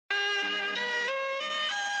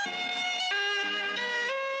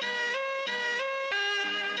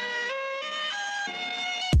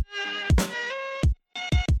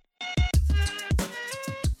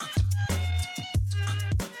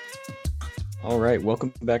All right,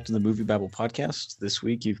 welcome back to the Movie Babble podcast. This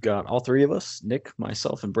week you've got all three of us, Nick,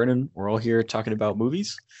 myself, and Brennan. We're all here talking about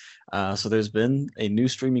movies. So there's been a new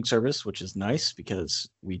streaming service, which is nice because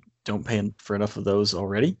we don't pay for enough of those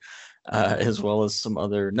already, as well as some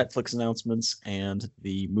other Netflix announcements and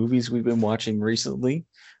the movies we've been watching recently.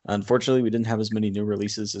 Unfortunately, we didn't have as many new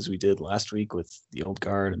releases as we did last week with The Old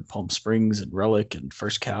Guard and Palm Springs and Relic and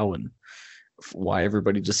First Cow and why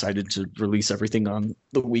everybody decided to release everything on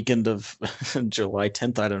the weekend of July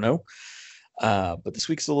 10th. I don't know. But this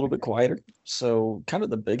week's a little bit quieter. So, kind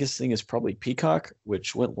of the biggest thing is probably Peacock,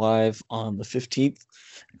 which went live on the 15th.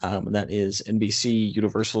 And that is NBC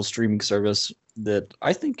Universal streaming service that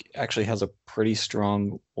I think actually has a pretty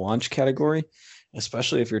strong launch category,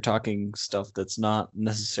 especially if you're talking stuff that's not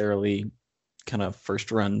necessarily kind of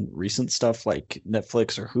first run recent stuff like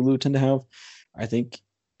Netflix or Hulu tend to have. I think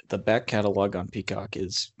the back catalog on Peacock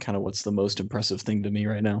is kind of what's the most impressive thing to me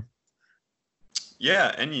right now.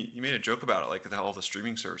 Yeah, and you made a joke about it, like all the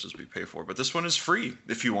streaming services we pay for, but this one is free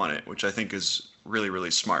if you want it, which I think is really,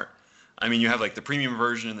 really smart. I mean, you have like the premium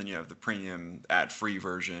version, and then you have the premium ad-free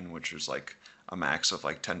version, which is like a max of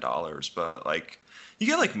like $10, but like you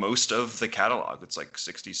get like most of the catalog. It's like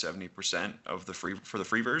 60-70% of the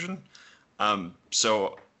free version.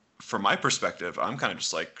 So from my perspective, I'm kind of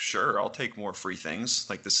just like, sure, I'll take more free things.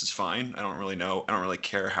 Like this is fine. I don't really know. I don't really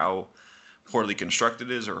care how poorly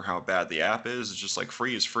constructed it is or how bad the app is. It's just like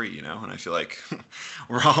free is free, you know? And I feel like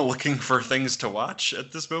we're all looking for things to watch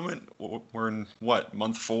at this moment. We're in what,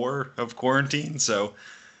 month 4 of quarantine? So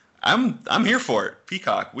I'm here for it.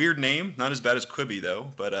 Peacock, weird name, not as bad as Quibi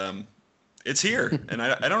though, but it's here and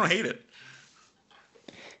I don't hate it.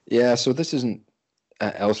 Yeah, so this isn't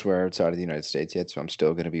elsewhere outside of the United States yet, so I'm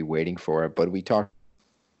still going to be waiting for it. But we talked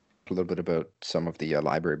a little bit about some of the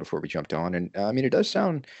library before we jumped on, and I mean, it does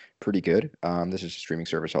sound pretty good. This is a streaming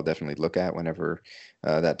service I'll definitely look at whenever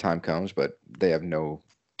that time comes, but they have no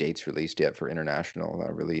dates released yet for international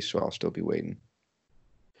release, so I'll still be waiting.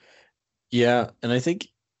 Yeah, and I think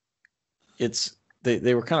it's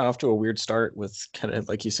they were kind of off to a weird start with kind of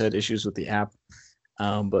like you said issues with the app.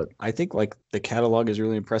 But I think like the catalog is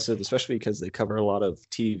really impressive, especially because they cover a lot of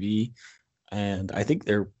TV, and I think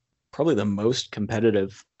they're probably the most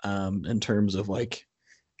competitive in terms of like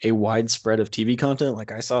a wide spread of TV content.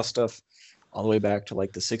 Like I saw stuff all the way back to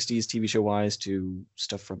like the 60s TV show wise to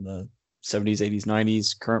stuff from the 70s, 80s,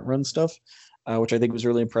 90s current run stuff, which I think was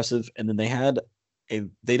really impressive. And then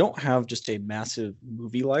they don't have just a massive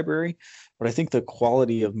movie library, but I think the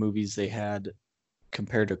quality of movies they had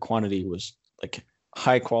compared to quantity was like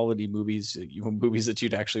high quality movies, movies that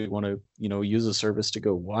you'd actually want to, use a service to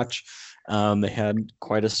go watch. They had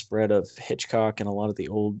quite a spread of Hitchcock and a lot of the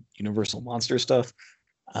old Universal monster stuff.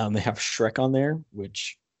 They have Shrek on there,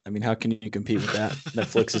 which, I mean, how can you compete with that?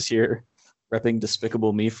 Netflix is here repping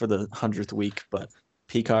Despicable Me for the 100th week, but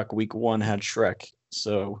Peacock week 1 had Shrek.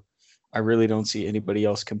 So I really don't see anybody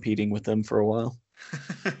else competing with them for a while.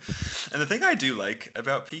 And the thing I do like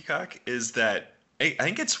about Peacock is that I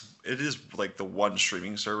think it is like the one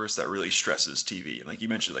streaming service that really stresses TV. And like you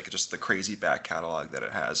mentioned, like just the crazy back catalog that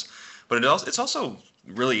it has. But it's also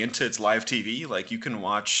really into its live TV. Like you can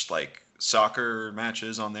watch like soccer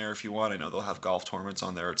matches on there if you want. I know they'll have golf tournaments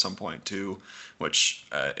on there at some point too, which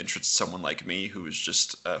interests someone like me who is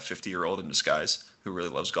just a 50-year-old in disguise who really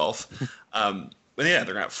loves golf. But yeah,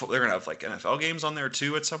 they're gonna have like NFL games on there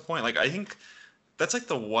too at some point. Like I think that's like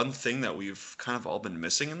the one thing that we've kind of all been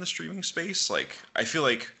missing in the streaming space. Like I feel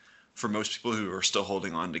like for most people who are still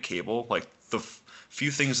holding on to cable, like the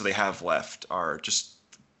few things that they have left are just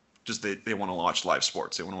they want to watch live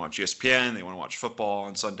sports. They want to watch ESPN. They want to watch football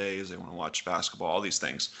on Sundays. They want to watch basketball. All these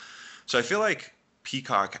things. So I feel like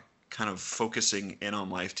Peacock kind of focusing in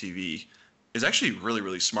on live TV is actually really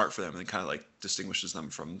really smart for them, and kind of like distinguishes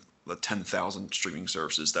them from the 10,000 streaming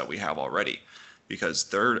services that we have already, because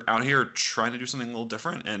they're out here trying to do something a little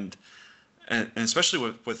different, and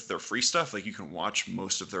especially with their free stuff, like you can watch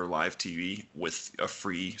most of their live TV with a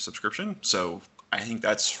free subscription. So I think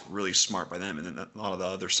that's really smart by them. And then a lot of the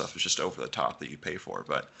other stuff is just over the top that you pay for.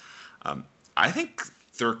 But I think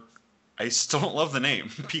I still don't love the name.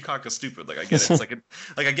 Peacock is stupid. Like I get it. It's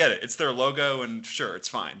like I get it. It's their logo, and sure, it's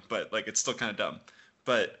fine. But like it's still kind of dumb.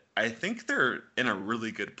 But I think they're in a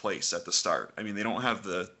really good place at the start. I mean, they don't have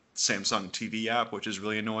the Samsung TV app, which is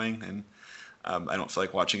really annoying, and I don't feel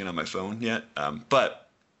like watching it on my phone yet. But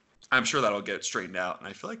I'm sure that'll get straightened out, and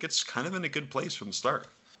I feel like it's kind of in a good place from the start.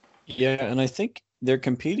 Yeah, and I think they're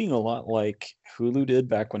competing a lot like Hulu did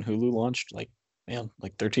back when Hulu launched, like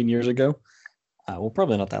 13 years ago. Well,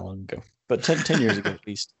 probably not that long ago, but 10 years ago at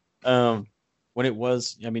least. when it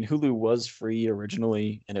was, I mean, Hulu was free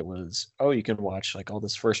originally, and it was, oh, you can watch like all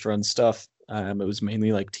this first run stuff. It was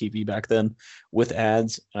mainly like TV back then with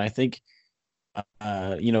ads. And I think,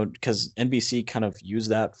 because NBC kind of used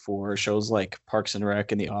that for shows like Parks and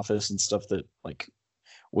Rec and The Office and stuff that like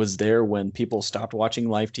was there when people stopped watching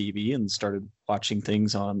live TV and started watching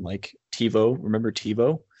things on like TiVo. Remember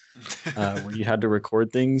TiVo? Where you had to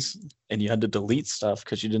record things and you had to delete stuff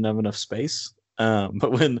because you didn't have enough space.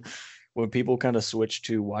 But when people kind of switched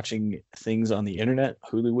to watching things on the internet,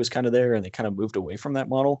 Hulu was kind of there, and they kind of moved away from that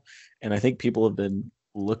model. And I think people have been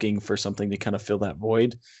looking for something to kind of fill that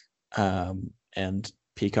void. And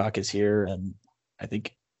Peacock is here, and I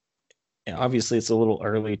think, obviously it's a little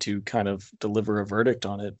early to kind of deliver a verdict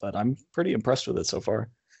on it, but I'm pretty impressed with it so far.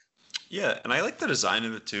 Yeah, and I like the design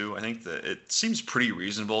of it too. I think that it seems pretty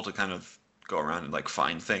reasonable to kind of go around and like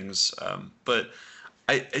find things. But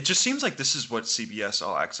it just seems like this is what CBS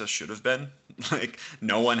All Access should have been. Like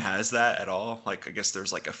no one has that at all. Like I guess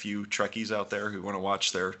there's like a few Trekkies out there who want to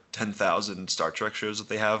watch their 10,000 Star Trek shows that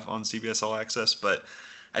they have on CBS All Access, but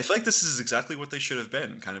I feel like this is exactly what they should have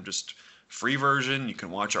been. Kind of just free version. You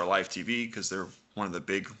can watch our live TV because they're one of the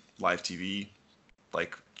big live TV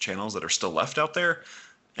like channels that are still left out there.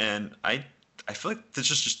 And I feel like this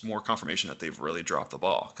is just more confirmation that they've really dropped the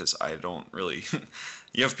ball because I don't really.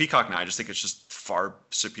 You have Peacock now. I just think it's just far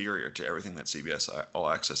superior to everything that CBS All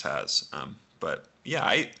Access has. But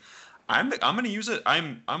yeah, I'm gonna use it.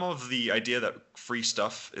 I'm of the idea that free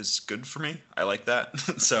stuff is good for me. I like that.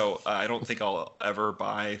 So I don't think I'll ever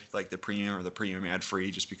buy like the premium or the premium ad free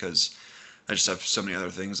just because I just have so many other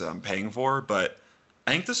things that I'm paying for. But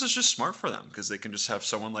I think this is just smart for them because they can just have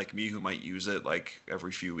someone like me who might use it like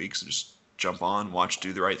every few weeks and just jump on, watch,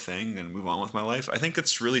 do the right thing, and move on with my life. I think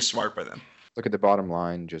it's really smart by them. Look at the bottom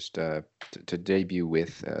line. Just to debut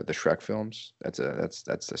with the Shrek films. That's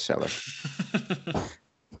the seller.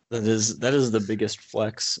 That is the biggest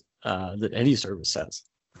flex that any service has.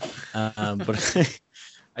 But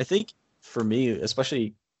I think for me,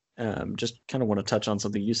 especially, just kind of want to touch on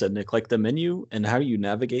something you said, Nick. Like the menu and how you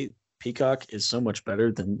navigate Peacock is so much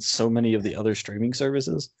better than so many of the other streaming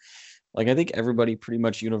services. Like I think everybody pretty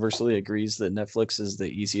much universally agrees that Netflix is the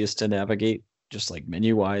easiest to navigate, just like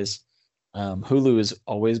menu wise. Hulu has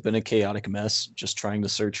always been a chaotic mess, just trying to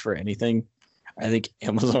search for anything. I think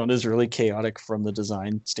Amazon is really chaotic from the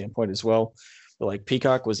design standpoint as well. But like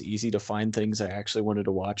Peacock was easy to find things I actually wanted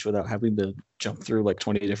to watch without having to jump through like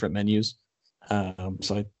 20 different menus.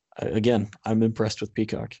 Again, I'm impressed with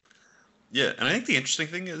Peacock. Yeah, and I think the interesting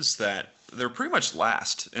thing is that they're pretty much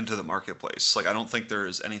last into the marketplace. Like, I don't think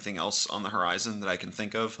there's anything else on the horizon that I can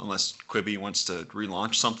think of, unless Quibi wants to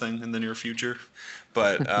relaunch something in the near future.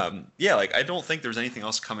 But yeah, like I don't think there's anything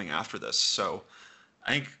else coming after this. So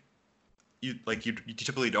I think you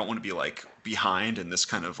typically don't want to be like behind in this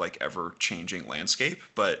kind of like ever changing landscape.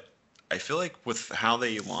 But I feel like with how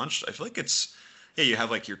they launched, I feel like it's yeah, you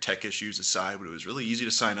have like your tech issues aside, but it was really easy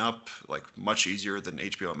to sign up, like much easier than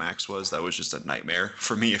HBO Max was. That was just a nightmare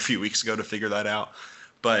for me a few weeks ago to figure that out.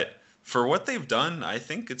 But for what they've done, I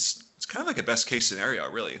think it's kind of like a best case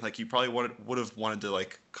scenario, really. Like you probably would have wanted to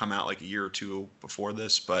like come out like a year or two before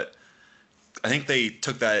this, but I think they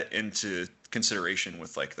took that into consideration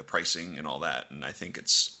with like the pricing and all that, and I think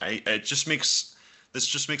it just makes this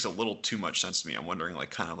just makes a little too much sense to me. I'm wondering like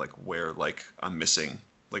kind of like where like I'm missing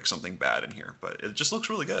like something bad in here, but it just looks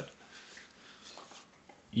really good.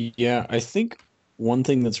 Yeah, I think one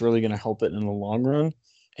thing that's really going to help it in the long run,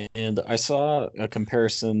 and I saw a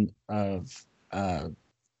comparison of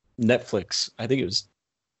Netflix. I think it was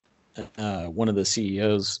one of the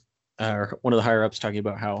CEOs or one of the higher ups talking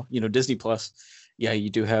about how, Disney Plus, yeah, you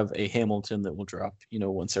do have a Hamilton that will drop,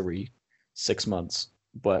 once every 6 months,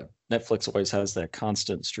 but Netflix always has that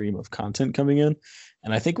constant stream of content coming in.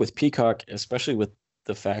 And I think with Peacock, especially with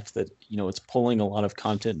the fact that, it's pulling a lot of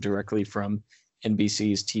content directly from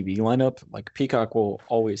NBC's TV lineup, like Peacock will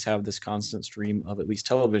always have this constant stream of at least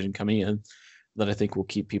television coming in that I think will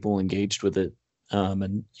keep people engaged with it,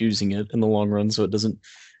 and using it in the long run, so it doesn't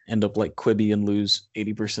end up like Quibi and lose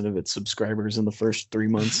 80% of its subscribers in the first 3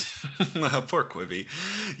 months. Poor Quibi.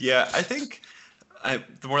 Yeah, I think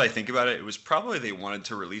the more I think about it, it was probably they wanted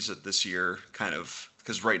to release it this year, kind of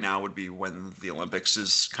because right now would be when the Olympics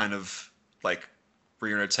is kind of like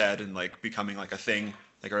rearing its head and like becoming like a thing,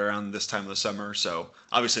 like right around this time of the summer. So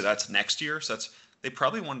obviously that's next year. So they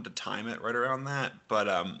probably wanted to time it right around that. But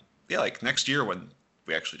yeah, like next year when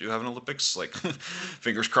we actually do have an Olympics, like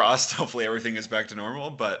fingers crossed, hopefully everything is back to normal.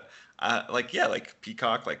 But like yeah, like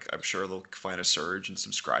Peacock, like I'm sure they'll find a surge in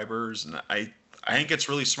subscribers, and I think it's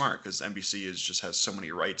really smart because NBC just has so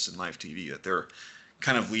many rights in live TV that they're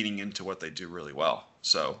kind of leaning into what they do really well.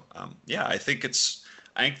 So yeah, I think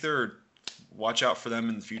they're watch out for them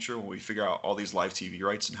in the future when we figure out all these live TV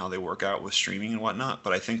rights and how they work out with streaming and whatnot.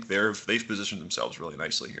 But I think they've positioned themselves really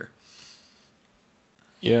nicely here.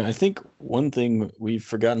 Yeah, I think one thing we've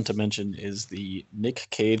forgotten to mention is the Nick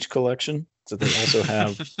Cage collection that they also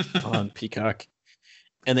have on Peacock.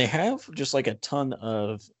 And they have just like a ton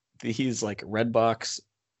of these like Redbox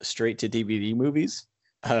straight to DVD movies,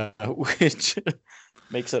 which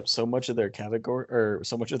makes up so much of their category or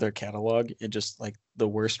so much of their catalog and just like the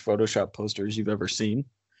worst Photoshop posters you've ever seen.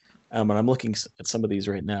 And I'm looking at some of these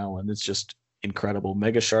right now, and it's just incredible.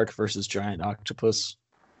 Mega Shark versus Giant Octopus.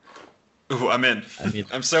 Ooh, I'm in. I mean,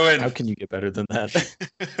 I'm so in. How can you get better than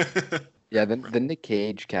that? Yeah, the Nick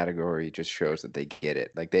Cage category just shows that they get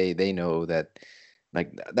it. Like they know that,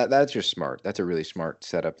 like that's just smart. That's a really smart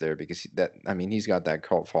setup there because he's got that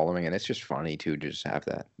cult following, and it's just funny to just have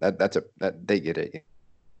that. That they get it,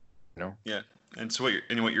 you know. Yeah, and so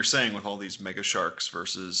what you're saying with all these Mega Sharks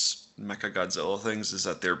versus Mecha Godzilla things is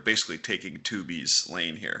that they're basically taking Tubi's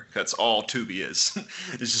lane here. That's all Tubi is.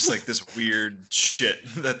 It's just like this weird shit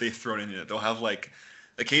that they've thrown in it. They'll have like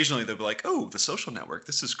occasionally they'll be like, oh, The Social Network,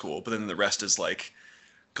 this is cool, but then the rest is like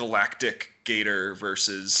Galactic Gator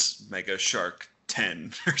versus Mega Shark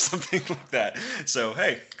 10 or something like that. So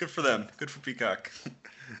hey, good for them. Good for Peacock.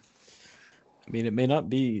 I mean, it may not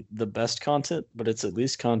be the best content, but it's at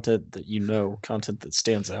least content that content that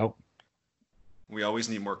stands out. We always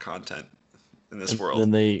need more content in this world.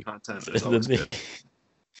 Content is always good.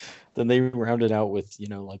 Then they round it out with,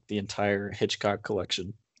 like the entire Hitchcock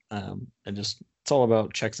collection. And just, it's all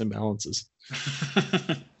about checks and balances.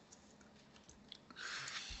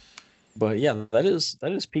 But yeah, that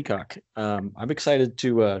is Peacock. I'm excited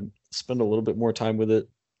to spend a little bit more time with it.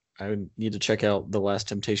 I need to check out The Last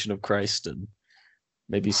Temptation of Christ and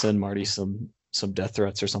maybe send Marty some death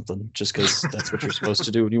threats or something, just because that's what you're supposed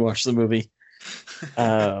to do when you watch the movie.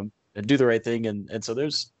 And do the right thing. And so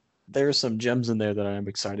there's some gems in there that I'm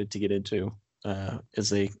excited to get into as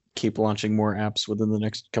they keep launching more apps within the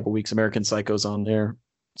next couple weeks. American Psycho's on there,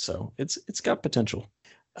 so it's got potential.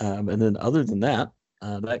 And then other than that,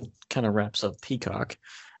 that kind of wraps up Peacock.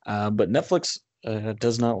 But Netflix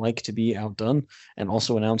does not like to be outdone and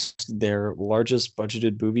also announced their largest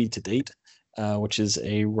budgeted movie to date, which is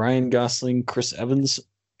a Ryan Gosling, Chris Evans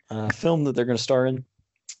film that they're going to star in.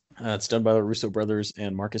 It's done by the Russo brothers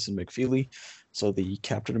and Marcus and McFeely. So the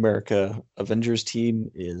Captain America Avengers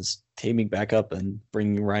team is teaming back up and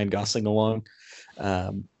bringing Ryan Gosling along.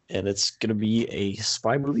 And it's going to be a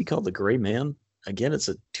spy movie called The Gray Man. Again, it's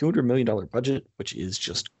a $200 million budget, which is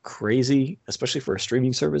just crazy, especially for a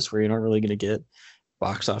streaming service where you're not really going to get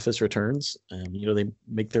box office returns. And, they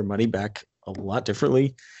make their money back a lot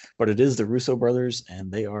differently, but it is the Russo brothers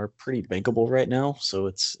and they are pretty bankable right now. So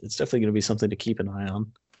it's definitely going to be something to keep an eye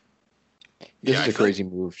on. This is a crazy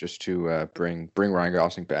move just to bring Ryan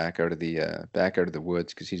Gosling back out of the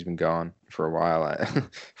woods because he's been gone for a while.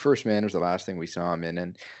 First Man was the last thing we saw him in,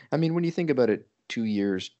 and I mean when you think about it, 2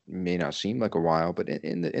 years may not seem like a while, but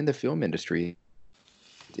in the film industry,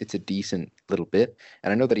 it's a decent little bit.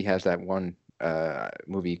 And I know that he has that one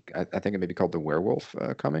movie, I think it may be called The Werewolf,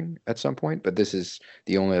 coming at some point. But this is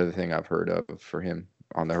the only other thing I've heard of for him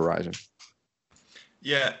on the horizon.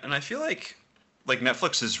 Yeah, and I feel like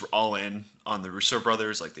Netflix is all in on the Russo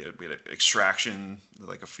brothers. Like we had Extraction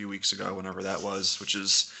like a few weeks ago, whenever that was, which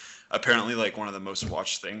is apparently like one of the most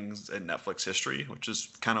watched things in Netflix history, which is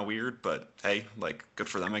kind of weird, but hey, like good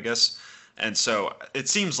for them, I guess. And so it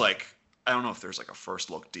seems like, I don't know if there's like a first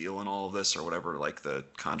look deal in all of this or whatever, like the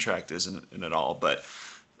contract is in it all, but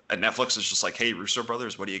Netflix is just like, hey, Russo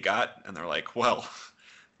brothers, what do you got? And they're like, well,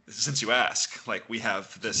 since you ask, like we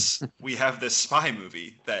have this spy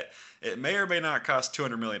movie that it may or may not cost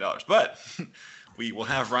 $200 million, but we will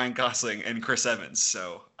have Ryan Gosling and Chris Evans.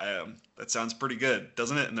 So that sounds pretty good,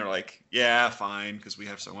 doesn't it? And they're like, yeah, fine, because we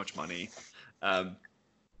have so much money.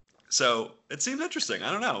 So it seems interesting.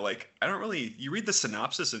 I don't know. Like, you read the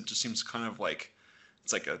synopsis, it just seems kind of like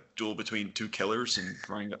it's like a duel between two killers, and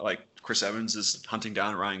Chris Evans is hunting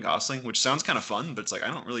down Ryan Gosling, which sounds kind of fun, but it's like I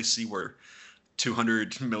don't really see where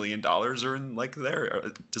 $200 million are in like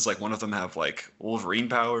there. Does like one of them have like Wolverine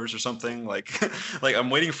powers or something? Like I'm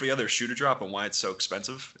waiting for the other shoe to drop and why it's so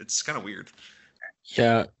expensive. It's kind of weird.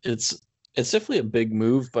 Yeah, it's definitely a big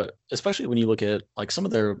move, but especially when you look at like some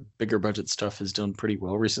of their bigger budget stuff has done pretty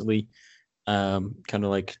well recently. Kind of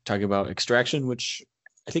like talking about Extraction, which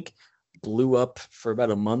I think blew up for about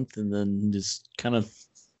a month and then just kind of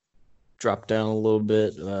dropped down a little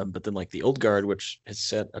bit. But then like the Old Guard, which has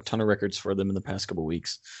set a ton of records for them in the past couple of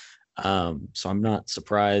weeks, So I'm not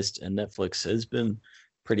surprised. And Netflix has been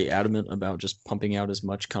pretty adamant about just pumping out as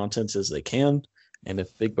much content as they can. And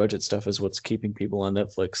if big budget stuff is what's keeping people on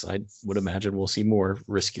Netflix, I would imagine we'll see more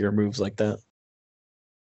riskier moves like that.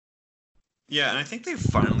 Yeah, and I think they've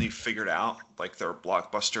finally figured out like their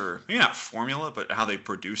blockbuster, maybe not formula, but how they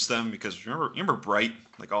produce them. Because remember Bright,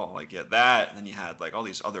 like all like yeah that, and then you had like all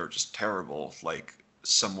these other just terrible like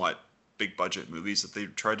somewhat big budget movies that they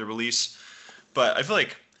tried to release. But I feel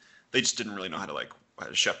like they just didn't really know how to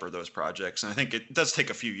shepherd those projects, and I think it does take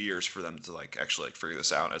a few years for them to like actually like figure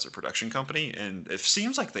this out as a production company. And it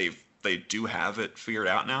seems like they do have it figured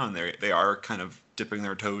out now, and they are kind of dipping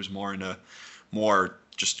their toes more into more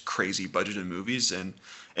just crazy budgeted movies, and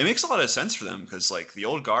it makes a lot of sense for them because like the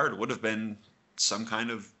old guard would have been some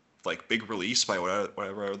kind of like big release by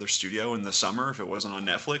whatever other studio in the summer if it wasn't on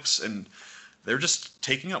Netflix, and they're just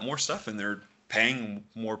taking up more stuff and they're paying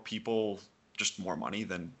more people just more money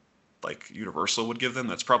than like Universal would give them.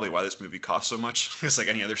 That's probably why this movie costs so much. It's like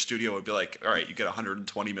any other studio would be like, all right, you get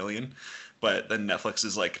 120 million, but then Netflix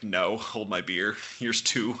is like, no, hold my beer. Here's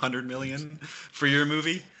 200 million for your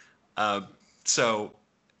movie. So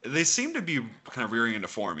they seem to be kind of rearing into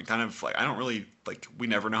form and kind of like I don't really like we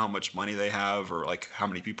never know how much money they have or like how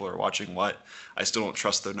many people are watching what. I still don't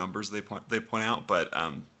trust the numbers they point out, but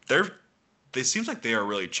they seems like they are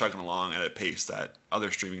really chugging along at a pace that other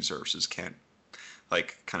streaming services can't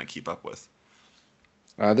like kind of keep up with.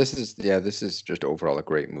 This is just overall a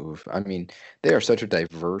great move. I mean, they are such a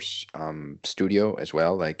diverse studio as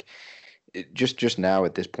well. Like just now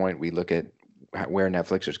at this point, we look at where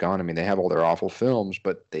Netflix has gone. I mean, they have all their awful films,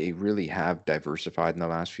 but they really have diversified in the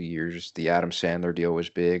last few years. The Adam Sandler deal was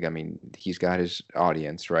big. I mean, he's got his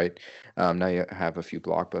audience, right? Now you have a few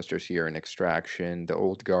blockbusters here in Extraction, The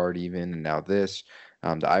Old Guard, even, and now this.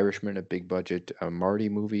 The Irishman, a big budget Marty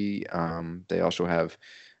movie. They also have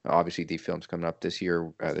obviously the films coming up this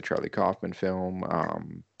year, the Charlie Kaufman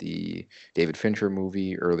film, the David Fincher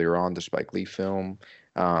movie earlier on, the Spike Lee film.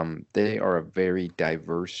 They are a very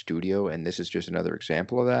diverse studio, and this is just another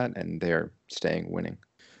example of that, and they're staying winning.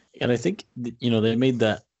 And I think they made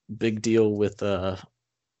that big deal with Dan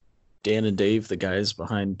and Dave, the guys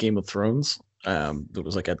behind Game of Thrones. It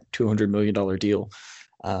was like a $200 million deal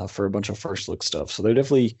for a bunch of first look stuff. So they're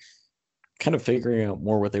definitely kind of figuring out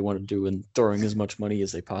more what they want to do and throwing as much money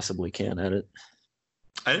as they possibly can at it.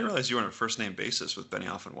 I didn't realize you were on a first name basis with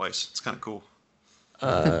Benioff and Weiss. It's kind of cool.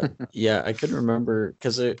 Yeah, I couldn't remember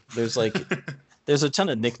because there's there's a ton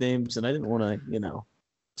of nicknames, and I didn't want to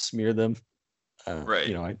smear them.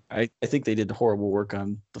 Right. I think they did horrible work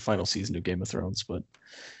on the final season of Game of Thrones, but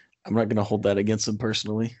I'm not going to hold that against them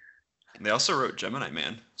personally. They also wrote Gemini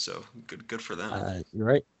Man, so good for them. You're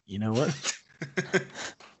right. You know what?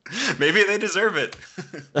 Maybe they deserve it.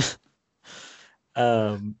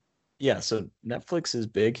 Yeah. So Netflix is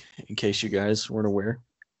big, in case you guys weren't aware.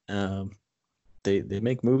 They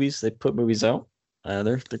make movies. They put movies out.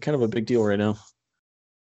 They're kind of a big deal right now.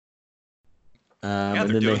 Yeah, and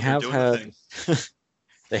then they have had the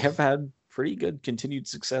they have had pretty good continued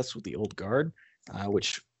success with The Old Guard,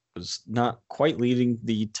 which was not quite leading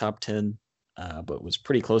the top 10, but was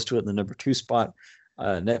pretty close to it in the number 2 spot.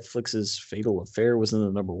 Netflix's Fatal Affair was in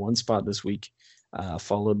the number 1 spot this week,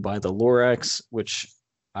 followed by The Lorax, which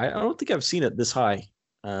I don't think I've seen it this high,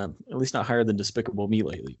 at least not higher than Despicable Me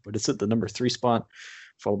lately, but it's at the number 3 spot,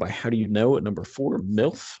 followed by How Do You Know at number 4,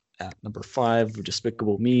 MILF at number 5,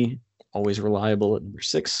 Despicable Me, Always Reliable at number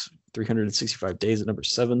 6, 365 Days at number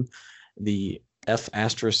 7, the F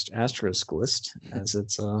asterisk list, as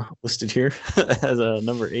it's listed here, as a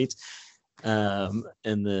number 8. And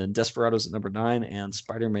then Desperados at number 9 and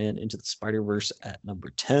Spider-Man Into the Spider-Verse at number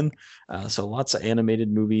 10. So lots of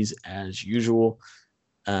animated movies as usual.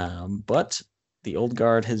 But The Old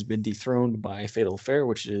Guard has been dethroned by Fatal Affair,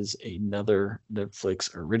 which is another Netflix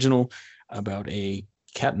original about a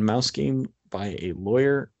cat and mouse game by a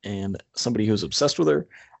lawyer and somebody who's obsessed with her.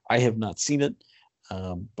 I have not seen it,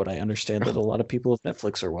 but I understand that a lot of people with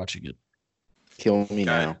Netflix are watching it. Kill me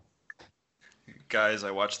now. Guys,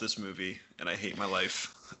 I watched this movie and I hate my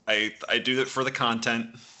life. I do it for the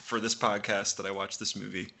content for this podcast that I watch this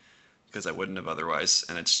movie because I wouldn't have otherwise,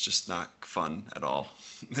 and it's just not fun at all.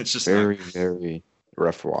 It's just very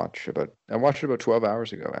rough watch. I watched it about 12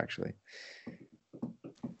 hours ago, actually.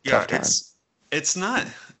 Yeah, it's not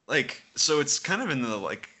like so. It's kind of in the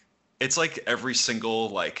like it's like every single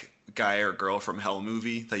like guy or girl from hell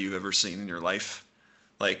movie that you've ever seen in your life.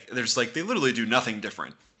 Like there's like they literally do nothing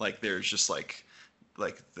different. Like there's just like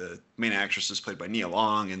the main actress is played by Nia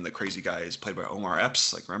Long and the crazy guy is played by Omar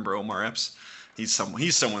Epps. Like remember Omar Epps? He's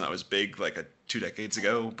someone that was big like 2 decades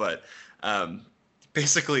ago, but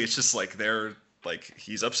basically it's just like they're like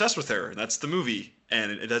he's obsessed with her, and that's the movie,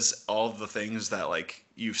 and it does all of the things that like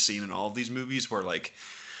you've seen in all of these movies where like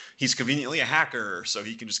he's conveniently a hacker, so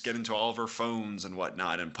he can just get into all of her phones and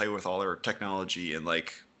whatnot and play with all her technology and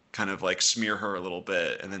like kind of like smear her a little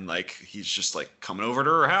bit. And then like he's just like coming over to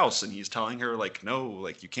her house and he's telling her like, no,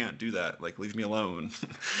 like you can't do that, like leave me alone.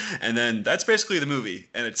 And then that's basically the movie,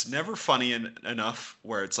 and it's never funny enough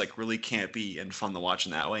where it's like really campy and fun to watch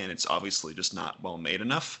in that way, and it's obviously just not well made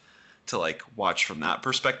enough to like watch from that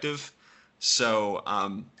perspective. So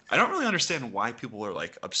I don't really understand why people are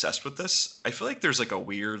like obsessed with this. I feel like there's like a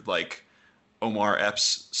weird like Omar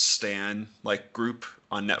Epps stan like group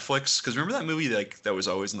on Netflix, because remember that movie like that was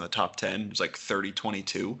always in the top 10? It was like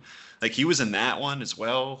 3022. Like he was in that one as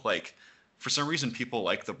well. Like for some reason people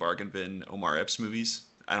like the bargain bin Omar Epps movies.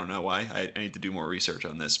 I don't know why. I need to do more research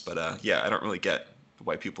on this, but yeah, I don't really get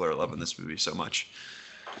why people are loving this movie so much.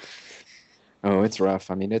 Oh, it's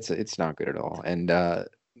rough. I mean, it's not good at all. And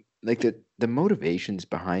like the motivations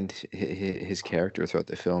behind his character throughout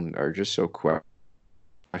the film are just so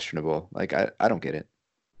questionable. Like I don't get it.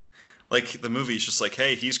 Like the movie's just like,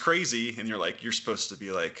 hey, he's crazy, and you're like, you're supposed to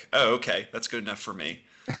be like, oh, okay, that's good enough for me,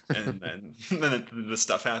 and then then the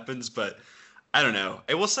stuff happens. But I don't know.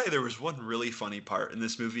 I will say there was one really funny part in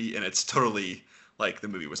this movie, and it's totally like the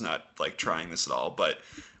movie was not like trying this at all. But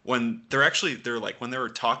when they're like when they were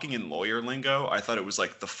talking in lawyer lingo, I thought it was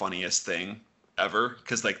like the funniest thing ever,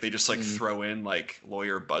 because like they just like throw in like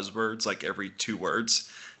lawyer buzzwords like every 2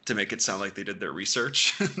 words to make it sound like they did their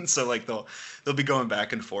research. So like they'll be going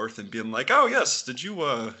back and forth and being like, oh yes, did you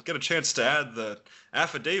get a chance to add the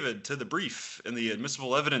affidavit to the brief and the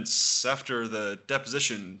admissible evidence after the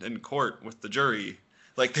deposition in court with the jury?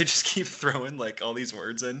 Like they just keep throwing like all these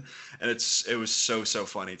words in, and it was so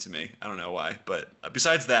funny to me. I don't know why, but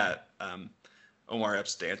besides that, Omar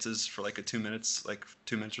Epps dances for like 2 minutes, like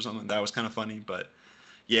 2 minutes or something. That was kind of funny, but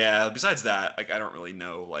yeah, besides that, like I don't really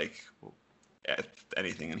know like if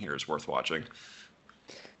anything in here is worth watching.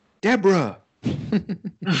 Deborah.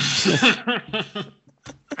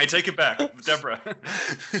 I take it back, Deborah.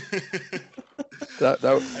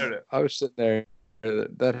 I was sitting there.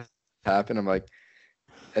 That happened. I'm like,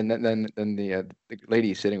 and then the lady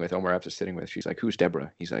he's sitting with, Omar Epps is sitting with, she's like, "Who's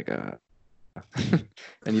Deborah?" He's like, and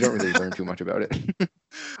you don't really learn too much about it.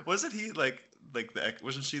 Wasn't he like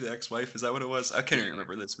wasn't she the ex-wife? Is that what it was? I can't even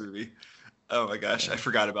remember this movie. Oh my gosh, I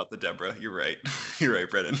forgot about the Deborah. You're right. You're right,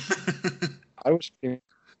 Brennan. I was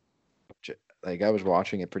like, I was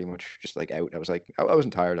watching it pretty much just like out. I was like, I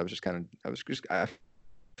wasn't tired. I was just I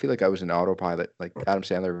feel like I was in autopilot, like Adam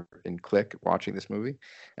Sandler in Click, watching this movie,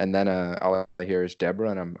 and then all I hear is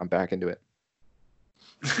Deborah, and I'm back into it.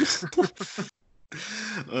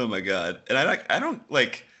 Oh my god! And I don't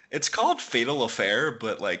like. It's called Fatal Affair,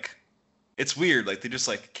 but like it's weird. Like they just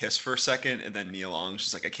like kiss for a second, and then Nia Long's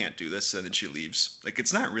just like, I can't do this, and then she leaves. Like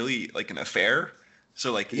it's not really like an affair.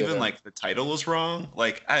 So like even like the title is wrong.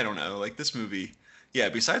 Like I don't know. Like this movie, yeah.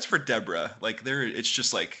 Besides for Deborah, like it's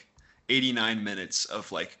just like 89 minutes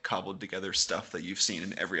of like cobbled together stuff that you've seen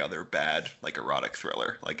in every other bad like erotic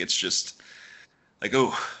thriller. Like it's just like,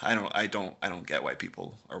 oh, I don't get why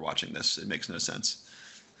people are watching this. It makes no sense.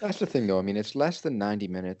 That's the thing, though. I mean, it's less than 90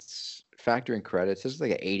 minutes. Factoring credits, this is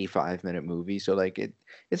like an 85-minute movie, so like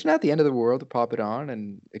it's not the end of the world to pop it on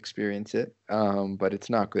and experience it. But it's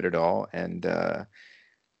not good at all, and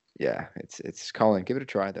yeah, it's Colin. Give it a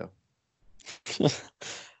try, though.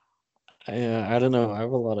 I don't know. I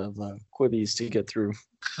have a lot of Quibbies to get through,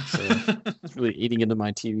 so it's really eating into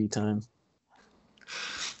my TV time.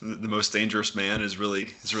 The Most Dangerous Man is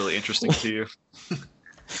really interesting to you.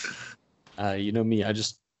 You know me. I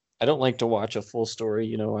don't like to watch a full story.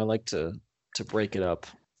 You know, I like to break it up.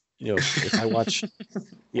 You know, if I watch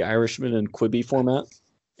The Irishman in Quibi format,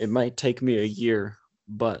 it might take me a year,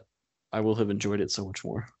 but I will have enjoyed it so much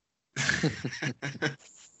more. I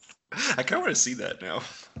kind of want to see that now.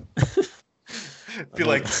 I feel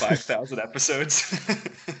like 5,000 episodes.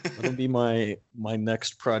 That'll be my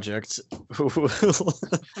next project.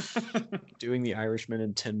 Doing The Irishman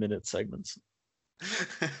in 10-minute segments.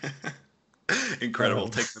 Incredible.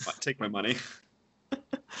 Take my money.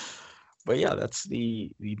 But yeah, that's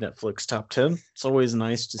the Netflix top 10. It's always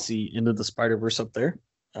nice to see Into the Spider-Verse up there.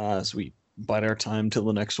 So we bide our time till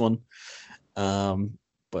the next one.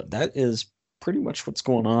 But that is pretty much what's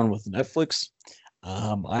going on with Netflix.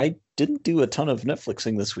 I didn't do a ton of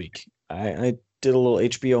Netflixing this week. I did a little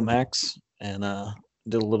HBO Max and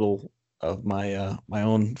did a little of my my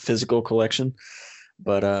own physical collection.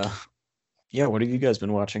 But yeah, what have you guys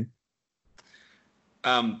been watching?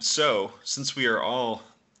 So since we are all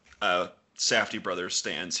Safdie Brothers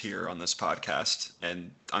stands here on this podcast, and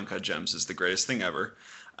Uncut Gems is the greatest thing ever.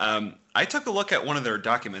 I took a look at one of their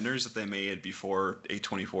documentaries that they made before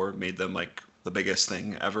A24 made them like the biggest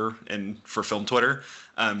thing ever in for film Twitter.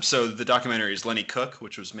 So the documentary is Lenny Cook,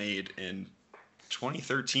 which was made in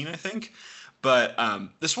 2013, I think. But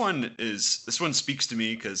this one speaks to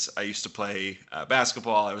me because I used to play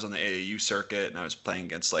basketball. I was on the AAU circuit, and I was playing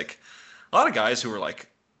against like a lot of guys who were like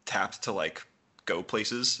tapped to like go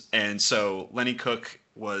places. And so Lenny Cook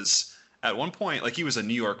was at one point like he was a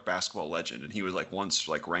New York basketball legend, and he was like once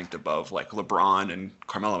like ranked above like LeBron and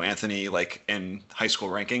Carmelo Anthony like in high school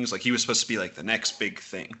rankings. Like he was supposed to be like the next big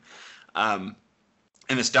thing. And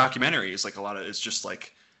this documentary is like a lot of it's just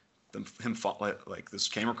like him like this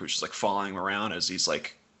camera crew just like following him around as he's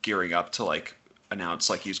like gearing up to like announce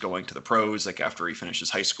like he's going to the pros like after he finishes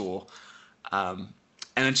high school. And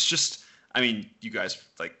it's just, I mean, you guys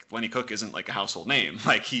like Lenny Cook isn't like a household name.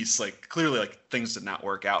 Like he's like clearly like things did not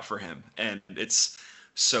work out for him, and it's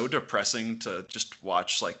so depressing to just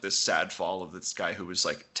watch like this sad fall of this guy who was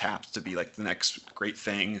like tapped to be like the next great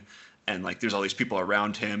thing. And like there's all these people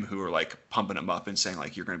around him who are like pumping him up and saying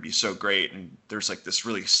like you're going to be so great, and there's like this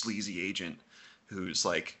really sleazy agent who's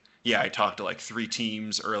like, yeah, I talked to like 3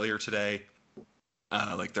 teams earlier today,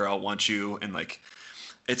 like they all want you. And like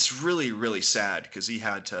it's really really sad because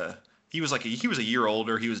he was a year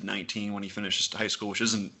older. He was 19 when he finished high school, which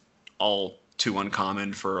isn't all too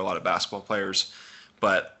uncommon for a lot of basketball players.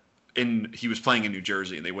 But he was playing in New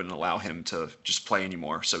Jersey, and they wouldn't allow him to just play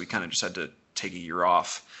anymore, so he kind of just had to take a year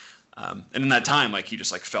off. And in that time, like he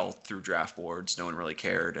just like fell through draft boards. No one really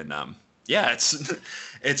cared, and yeah,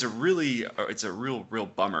 it's a real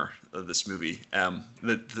bummer of this movie.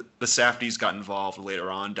 The Safdies got involved later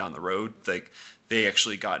on down the road. Like they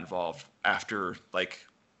actually got involved after like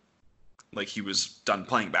he was done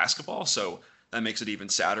playing basketball. So that makes it even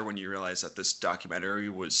sadder when you realize that this documentary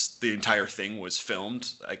the entire thing was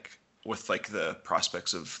filmed like with like the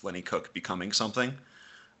prospects of Lenny Cook becoming something.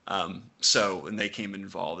 And they came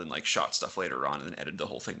involved and like shot stuff later on and edited the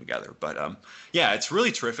whole thing together. But yeah, it's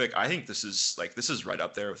really terrific. I think this is right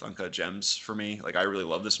up there with Uncut Gems for me. Like I really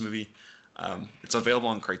love this movie. It's available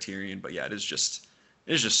on Criterion, but yeah, it is just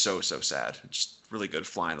so sad. It's just really good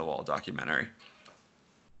fly on the wall documentary.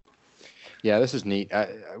 Yeah, this is neat.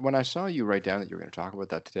 When I saw you write down that you were going to talk about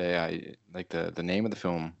that today, I like the name of the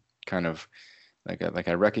film kind of like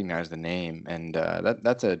I recognize the name, and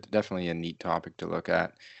that's definitely a neat topic to look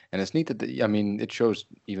at. And it's neat that it shows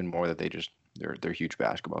even more that they're huge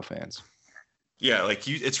basketball fans. Yeah, like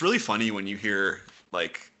it's really funny when you hear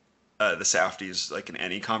like the Safdies like in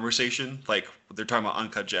any conversation, like they're talking about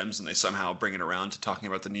Uncut Gems and they somehow bring it around to talking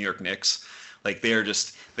about the New York Knicks. Like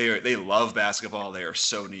they love basketball. They are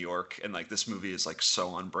so New York, and like this movie is like so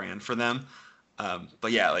on brand for them.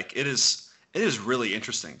 But yeah, like it is really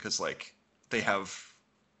interesting because like they have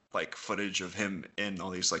like footage of him in all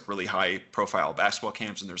these like really high profile basketball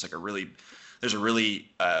camps, and there's a really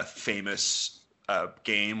famous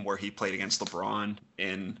game where he played against LeBron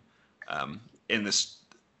in this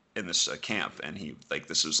camp, and he like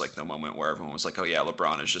this was like the moment where everyone was like, oh yeah,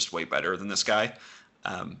 LeBron is just way better than this guy.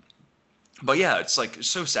 But yeah, it's like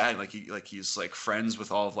so sad. He's like friends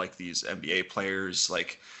with all of like these NBA players.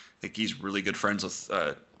 Like he's really good friends with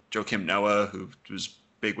Joakim Noah, who was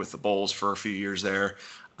big with the Bulls for a few years there.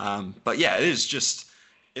 But yeah, it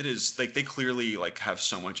is like they clearly like have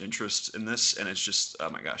so much interest in this, and it's just, oh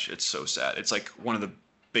my gosh, it's so sad. It's like one of the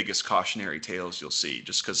biggest cautionary tales you'll see,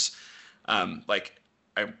 just because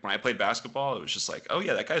when I played basketball, it was just like, oh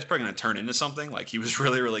yeah, that guy's probably going to turn into something. Like he was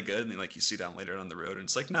really, really good. And then like you see down later on the road and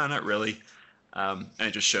it's like, no, not really. And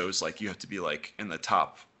it just shows like you have to be like in the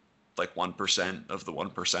top, like 1% of the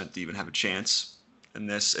 1% to even have a chance in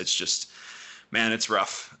this. It's just, man, it's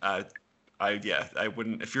rough. I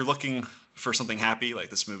wouldn't, if you're looking for something happy, like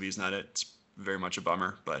this movie is not it. It's very much a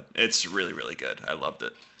bummer, but it's really, really good. I loved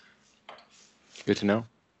it. Good to know.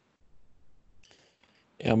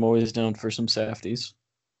 Yeah, I'm always down for some Safdies.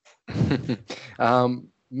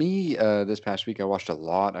 This past week I watched a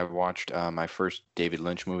lot. I watched my first David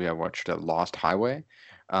Lynch movie. I watched Lost Highway.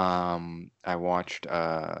 I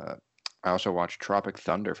also watched Tropic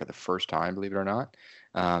Thunder for the first time, believe it or not.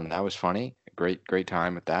 That was funny. Great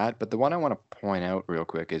time with that. But the one I want to point out real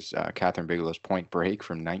quick is Catherine Bigelow's Point Break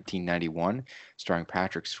from 1991, starring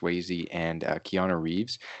Patrick Swayze and Keanu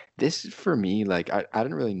Reeves. This, for me, like I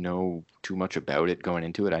didn't really know too much about it going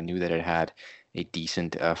into it. I knew that it had a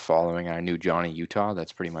decent following, and I knew Johnny Utah.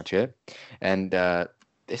 That's pretty much it. And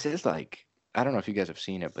this is like, I don't know if you guys have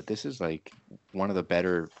seen it, but this is like one of the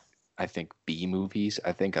better, I think, B movies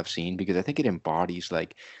I think I've seen, because I think it embodies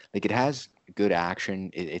like it has good action.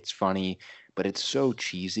 It's funny, but it's so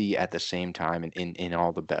cheesy at the same time, in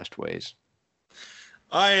all the best ways.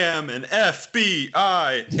 I am an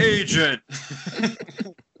FBI agent.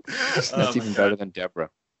 Oh That's my even better god, than Deborah.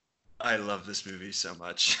 I love this movie so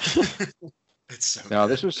much. It's so No,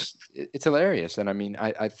 good. it's hilarious. And I mean,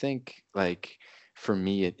 I think like for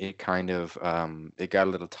me, it kind of, it got a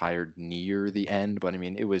little tired near the end, but I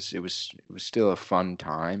mean, it was still a fun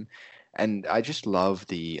time. And I just love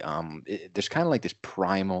there's kind of like this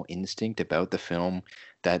primal instinct about the film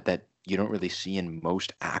that you don't really see in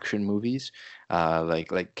most action movies.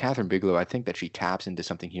 Like Catherine Bigelow, I think that she taps into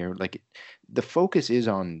something here. Like the focus is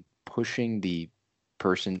on pushing the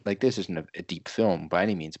person. Like this isn't a deep film by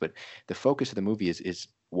any means, but the focus of the movie is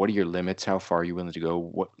what are your limits? How far are you willing to go?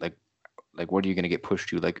 What what are you going to get pushed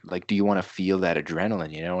to? Like do you want to feel that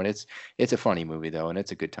adrenaline? You know, and it's a funny movie though, and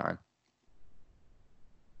it's a good time.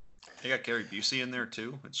 They got Gary Busey in there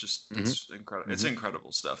too. It's just Hmm. it's incredible. It's Hmm.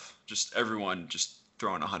 incredible stuff. Just everyone just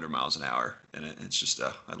throwing 100 miles an hour, and it's just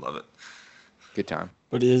I love Good time.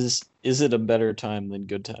 But is it a better time than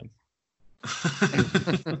good time?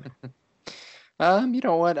 it. You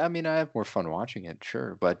know what? I mean, I have more fun watching it,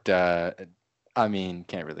 sure, but I mean,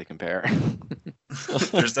 can't really compare.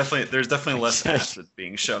 there's definitely less Exactly. acid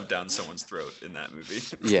being shoved down someone's throat in that movie.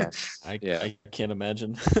 Yes. I Yeah. I can't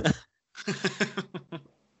imagine.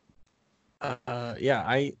 Yeah,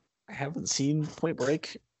 I haven't seen Point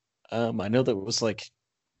Break. I know that was like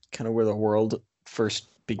kind of where the world first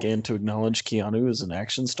began to acknowledge Keanu as an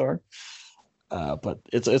action star. But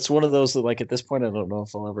it's one of those that like at this point I don't know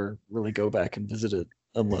if I'll ever really go back and visit it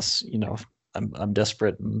unless I'm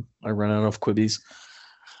desperate and I run out of Quibbies.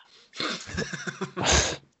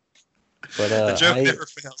 But The joke I never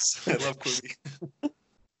fails. I love Quibi.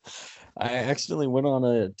 I accidentally went on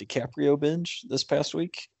a DiCaprio binge this past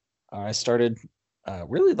week. I started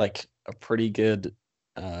really like a pretty good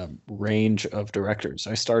range of directors.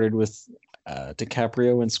 I started with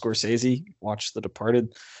DiCaprio and Scorsese, watched The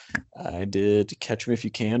Departed. I did Catch Me If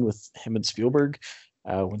You Can with him and Spielberg.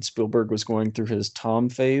 When Spielberg was going through his Tom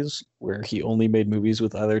phase, where he only made movies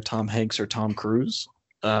with either Tom Hanks or Tom Cruise,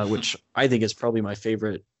 which I think is probably my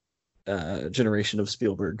favorite generation of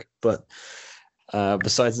Spielberg. But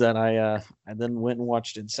besides that, I then went and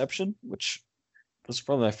watched Inception, which was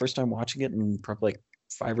probably my first time watching it in probably like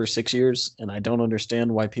 5 or 6 years, and I don't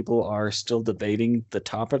understand why people are still debating the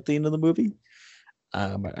top at the end of the movie.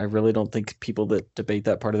 I really don't think people that debate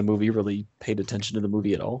that part of the movie really paid attention to the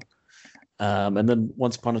movie at all. And then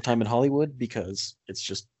Once Upon a Time in Hollywood, because it's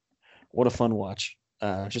just what a fun watch.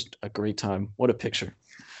 Just a great time. What a picture.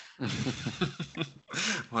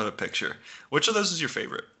 What a picture. Which of those is your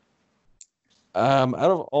favorite? Out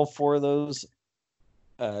of all four of those,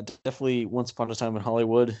 definitely Once Upon a Time in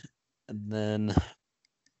Hollywood, and then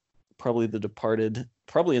probably The Departed.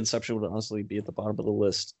 Probably Inception would honestly be at the bottom of the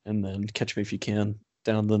list, and then Catch Me If You Can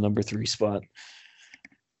down the number 3 spot.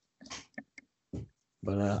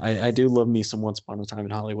 But I do love me some Once Upon a Time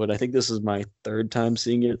in Hollywood. I think this is my third time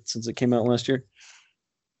seeing it since it came out last year.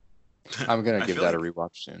 I'm gonna I give feel that like, a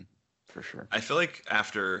rewatch soon, for sure. I feel like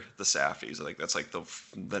after the Safdies, I think that's like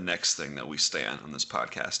the next thing that we stay on this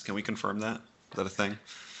podcast. Can we confirm that? Is that a thing?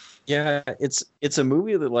 Yeah, it's a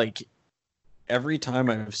movie that like every time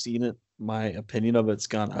I've seen it, my opinion of it's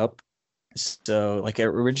gone up. So like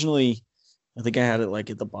originally, I think I had it like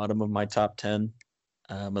at the bottom of my top 10,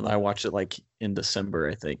 and I watched it like in December,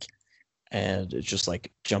 I think, and it just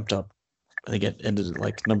like jumped up. I think it ended at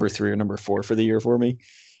like number 3 or number 4 for the year for me.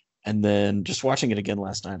 And then just watching it again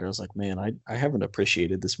last night, I was like, man, I haven't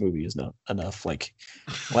appreciated this movie is not enough. Like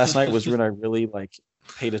last night was when I really like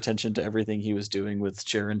paid attention to everything he was doing with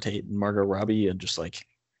Sharon Tate and Margot Robbie, and just like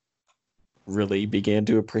really began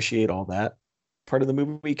to appreciate all that part of the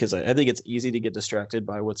movie, because I think it's easy to get distracted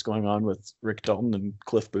by what's going on with Rick Dalton and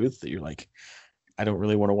Cliff Booth, that you're like, I don't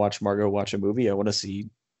really want to watch Margot watch a movie. I want to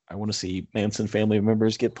see Manson family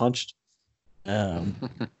members get punched.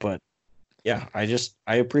 But yeah,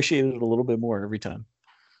 I appreciate it a little bit more every time.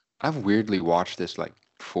 I've weirdly watched this like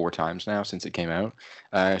 4 times now since it came out.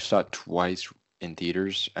 I saw it twice in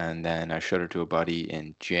theaters, and then I showed it to a buddy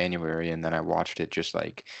in January, and then I watched it just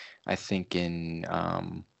like I think in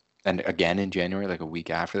and again in January, like a week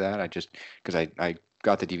after that. I just because I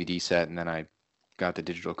got the DVD set, and then I got the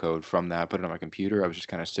digital code from that, put it on my computer. I was just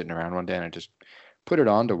kind of sitting around one day, and I just put it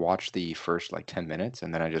on to watch the first like 10 minutes,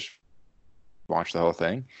 and then I just watched the whole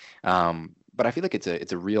thing. But I feel like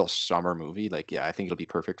it's a real summer movie. Like, yeah, I think it'll be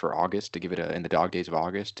perfect for August to give it in the dog days of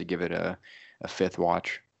August to give it a fifth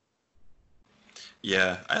watch.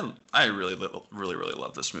 Yeah, I really really really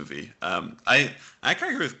love this movie. I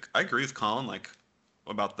agree with Colin. Like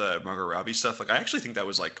about the Margot Robbie stuff. Like I actually think that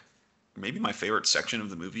was like maybe my favorite section of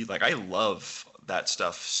the movie. Like I love that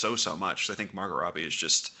stuff so much. I think Margot Robbie is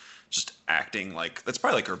just acting like that's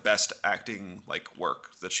probably like her best acting like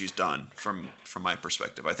work that she's done from my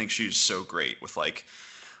perspective. I think she's so great with like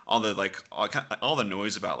all the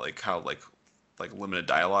noise about like how like limited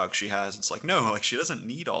dialogue she has. It's like no, like she doesn't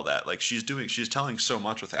need all that. Like she's telling so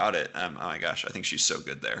much without it. Oh my gosh, I think she's so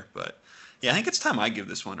good there. But yeah, I think it's time I give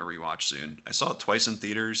this one a rewatch soon. I saw it twice in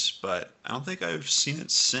theaters, but I don't think I've seen it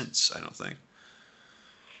since. I don't think.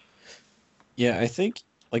 Yeah, I think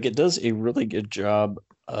like it does a really good job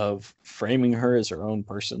of framing her as her own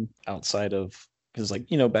person outside of because like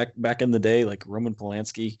back in the day like Roman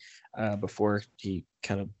Polanski before he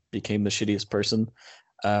kind of became the shittiest person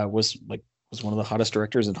was one of the hottest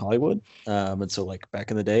directors in Hollywood. And so like back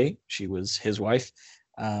in the day, she was his wife,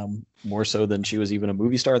 more so than she was even a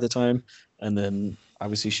movie star at the time. And then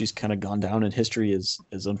obviously she's kind of gone down in history as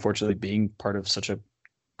unfortunately being part of such a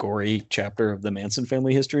gory chapter of the Manson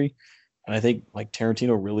family history. And I think like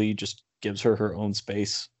Tarantino really just gives her her own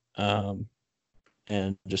space, and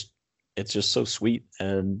just it's just so sweet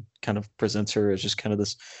and kind of presents her as just kind of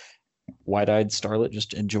this wide-eyed starlet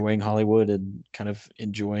just enjoying Hollywood and kind of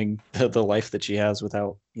enjoying the life that she has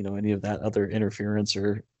without any of that other interference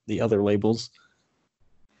or the other labels.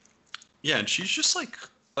 Yeah, and she's just like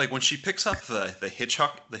when she picks up the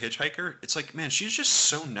hitchhiker, it's like man, she's just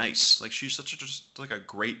so nice. Like she's such a just like a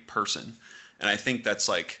great person, and I think that's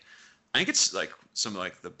like I think it's like some of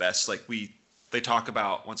like the best like they talk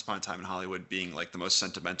about Once Upon a Time in Hollywood being like the most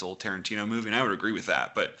sentimental Tarantino movie, and I would agree with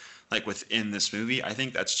that. But like within this movie, I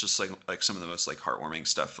think that's just like some of the most like heartwarming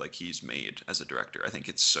stuff like he's made as a director. I think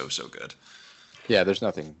it's so good. Yeah, there's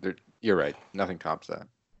nothing. You're right. Nothing tops that.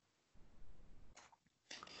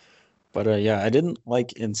 But yeah, I didn't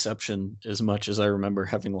like Inception as much as I remember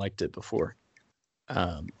having liked it before,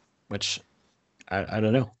 which I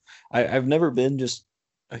don't know. I've never been just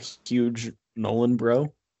a huge Nolan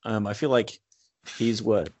bro. I feel like he's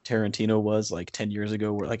what Tarantino was like 10 years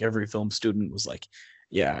ago, where like every film student was like,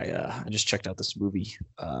 yeah, I just checked out this movie.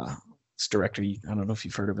 This director, I don't know if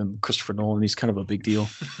you've heard of him, Christopher Nolan. He's kind of a big deal.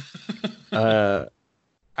 I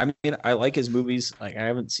mean, I like his movies. Like I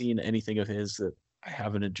haven't seen anything of his that I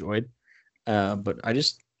haven't enjoyed. But I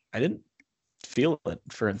didn't feel it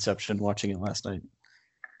for Inception watching it last night.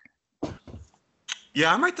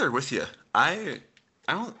 Yeah, I'm right there with you.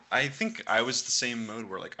 I think I was the same mode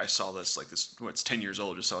where like I saw this it's 10 years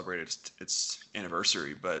old, just celebrated its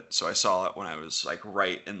anniversary, but so I saw it when I was like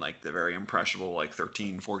right in like the very impressionable like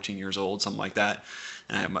 13 14 years old, something like that,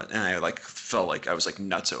 and I like felt like I was like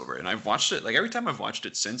nuts over it, and I've watched it like every time I've watched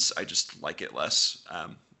it since I just like it less. I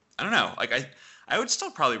don't know, like I would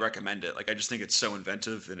still probably recommend it. Like I just think it's so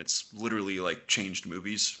inventive and it's literally like changed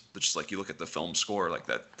movies. Just like you look at the film score, like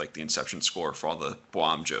that, like the Inception score for all the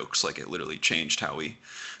Boam jokes, like it literally changed how we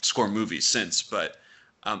score movies since. But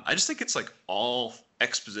I just think it's like all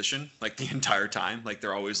exposition, like the entire time. Like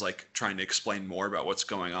they're always like trying to explain more about what's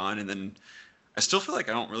going on, and then I still feel like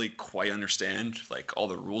I don't really quite understand like all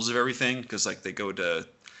the rules of everything because like they go to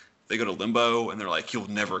limbo and they're like you'll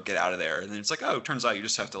never get out of there, and then it's like oh it turns out you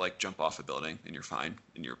just have to like jump off a building and you're fine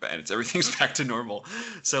and you're bad, it's everything's back to normal.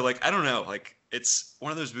 So like I don't know, like it's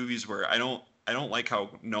one of those movies where I don't like how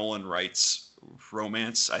Nolan writes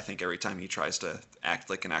romance. I think every time he tries to act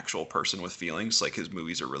like an actual person with feelings, like his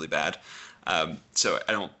movies are really bad. So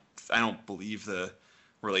I don't believe the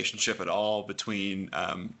relationship at all between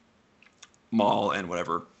Maul and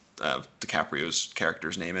whatever DiCaprio's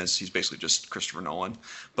character's name is. He's basically just Christopher Nolan.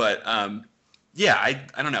 But yeah,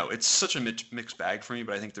 I don't know. It's such a mixed bag for me,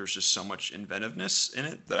 but I think there's just so much inventiveness in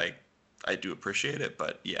it that I do appreciate it.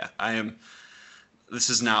 But yeah, this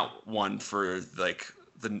is not one for like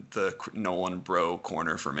the Nolan bro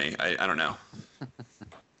corner for me. I don't know.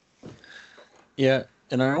 Yeah,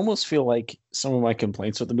 and I almost feel like some of my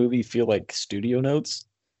complaints with the movie feel like studio notes.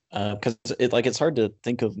 Because it's hard to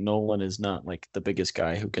think of Nolan as not like the biggest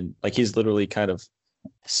guy who can like he's literally kind of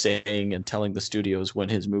saying and telling the studios when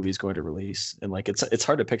his movie is going to release, and like it's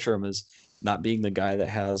hard to picture him as not being the guy that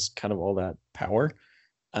has kind of all that power.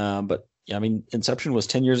 But yeah, I mean, Inception was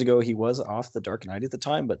 10 years ago. He was off The Dark Knight at the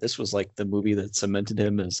time, but this was like the movie that cemented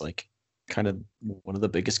him as like kind of one of the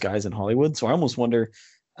biggest guys in Hollywood. So I almost wonder,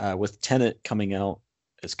 with Tenet coming out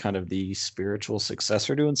as kind of the spiritual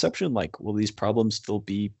successor to Inception, like will these problems still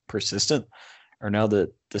be persistent, or now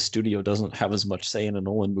that the studio doesn't have as much say in a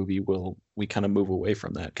Nolan movie, will we kind of move away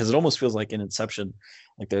from that? Because it almost feels like in Inception,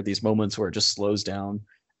 like there are these moments where it just slows down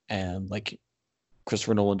and like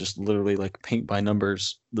Christopher Nolan just literally like paint by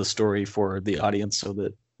numbers the story for the audience so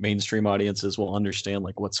that mainstream audiences will understand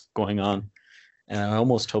like what's going on. and I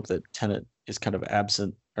almost hope that Tenet is kind of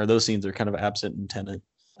absent, or those scenes are kind of absent in Tenet,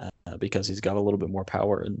 because he's got a little bit more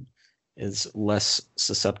power and is less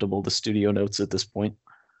susceptible to studio notes at this point.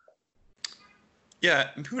 Yeah,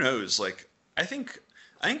 who knows? Like, I think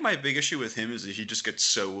my big issue with him is that he just gets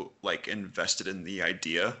so like invested in the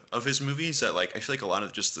idea of his movies that like I feel like a lot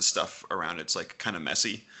of just the stuff around it's like kind of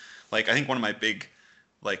messy. Like, I think one of my big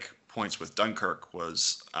like points with Dunkirk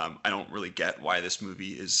was I don't really get why this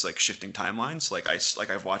movie is like shifting timelines.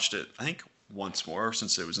 I've watched it I think once more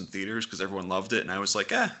since it was in theaters because everyone loved it, and I was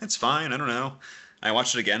like, it's fine. I don't know. I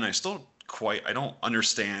watched it again. And I don't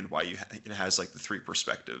understand why it has like the three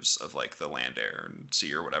perspectives of like the land, air, and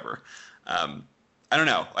sea or whatever. I don't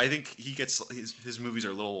know. I think he gets his movies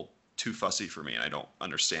are a little too fussy for me, and I don't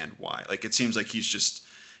understand why. Like, it seems like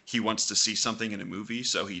he wants to see something in a movie,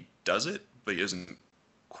 so he does it, but he doesn't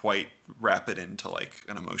quite wrap it into like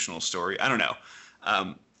an emotional story. I don't know.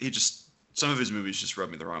 Some of his movies just rub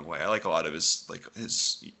me the wrong way. I like a lot of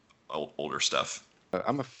his older stuff.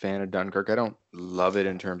 I'm a fan of Dunkirk. I don't love it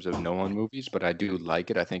in terms of Nolan movies, but I do like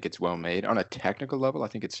it. I think it's well made. On a technical level, I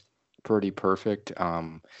think it's pretty perfect.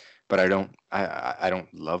 But I don't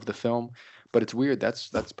love the film. But it's weird. That's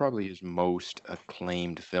probably his most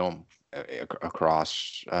acclaimed film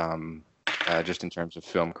across just in terms of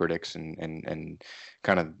film critics and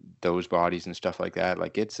kind of those bodies and stuff like that.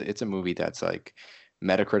 Like, it's a movie that's like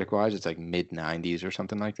Metacritic wise, it's like mid 90s or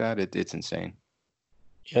something like that. It's insane.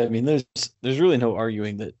 Yeah, I mean, there's really no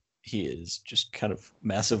arguing that he is just kind of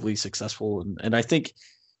massively successful, and I think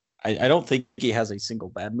I don't think he has a single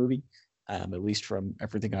bad movie, at least from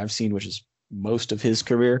everything I've seen, which is most of his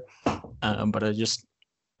career. But I just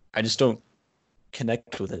don't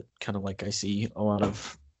connect with it, kind of like I see a lot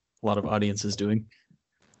of audiences doing.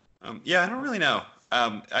 Yeah, I don't really know.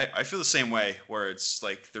 I feel the same way, where it's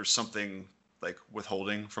like there's something like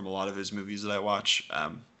withholding from a lot of his movies that I watch.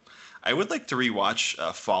 I would like to rewatch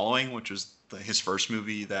Following, which was his first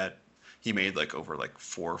movie that he made like over like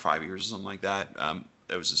 4 or 5 years or something like that.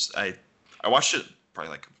 It was just, I watched it probably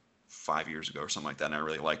like 5 years ago or something like that, and I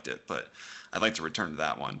really liked it. But I'd like to return to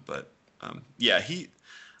that one. But yeah,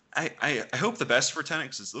 I hope the best for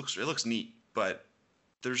Tenet because it looks neat. But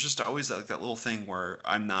there's just always that little thing where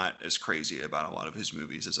I'm not as crazy about a lot of his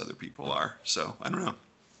movies as other people are. So I don't know.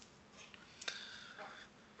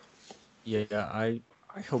 Yeah, I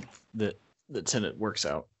hope that Tenet works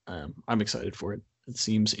out. I'm excited for it. It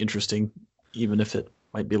seems interesting, even if it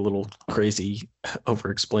might be a little crazy,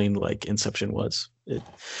 over-explained like Inception was. It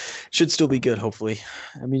should still be good, hopefully.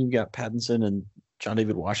 I mean, you've got Pattinson and John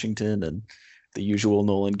David Washington, and the usual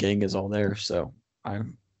Nolan gang is all there. So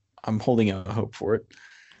I'm holding out hope for it.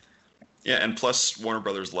 Yeah, and plus Warner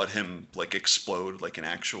Brothers let him like explode like an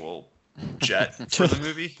actual jet for the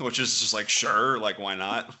movie, which is just like, sure, like, why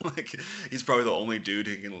not? Like, he's probably the only dude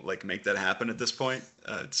who can like make that happen at this point,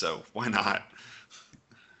 so why not?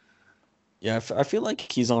 Yeah, I feel like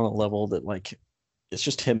he's on a level that like it's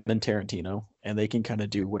just him and Tarantino, and they can kind of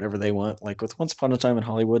do whatever they want. Like with Once Upon a Time in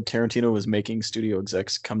Hollywood, Tarantino was making studio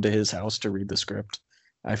execs come to his house to read the script.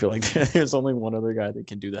 I feel like there's only one other guy that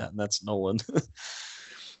can do that, and that's Nolan.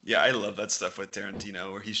 Yeah, I love that stuff with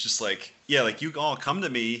Tarantino, where he's just like, yeah, like, you all come to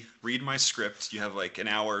me, read my script, you have like an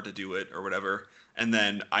hour to do it or whatever, and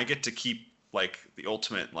then I get to keep like the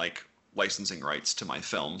ultimate like licensing rights to my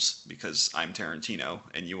films because I'm Tarantino,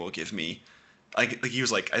 and you will give me like he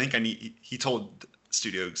was like, I think he told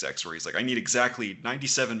studio execs where he's like, I need exactly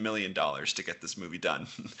 $97 million to get this movie done.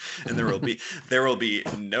 And there will be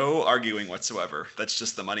no arguing whatsoever. That's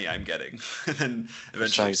just the money I'm getting. And then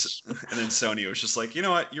eventually, and then Sony was just like, you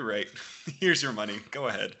know what? You're right. Here's your money. Go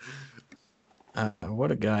ahead. What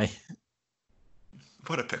a guy.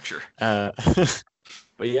 What a picture. But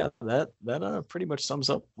yeah, that pretty much sums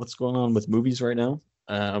up what's going on with movies right now.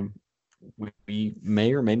 We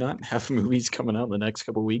may or may not have movies coming out in the next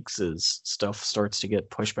couple of weeks as stuff starts to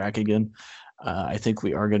get pushed back again. I think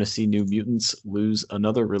we are going to see New Mutants lose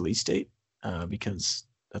another release date because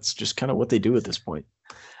that's just kind of what they do at this point.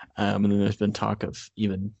 And then there's been talk of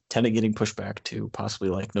even Tenet getting pushed back to possibly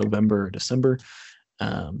like November or December.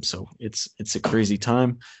 So it's a crazy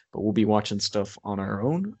time, but we'll be watching stuff on our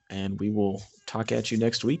own, and we will talk at you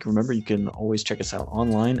next week. Remember, you can always check us out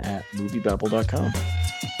online at moviebabble.com.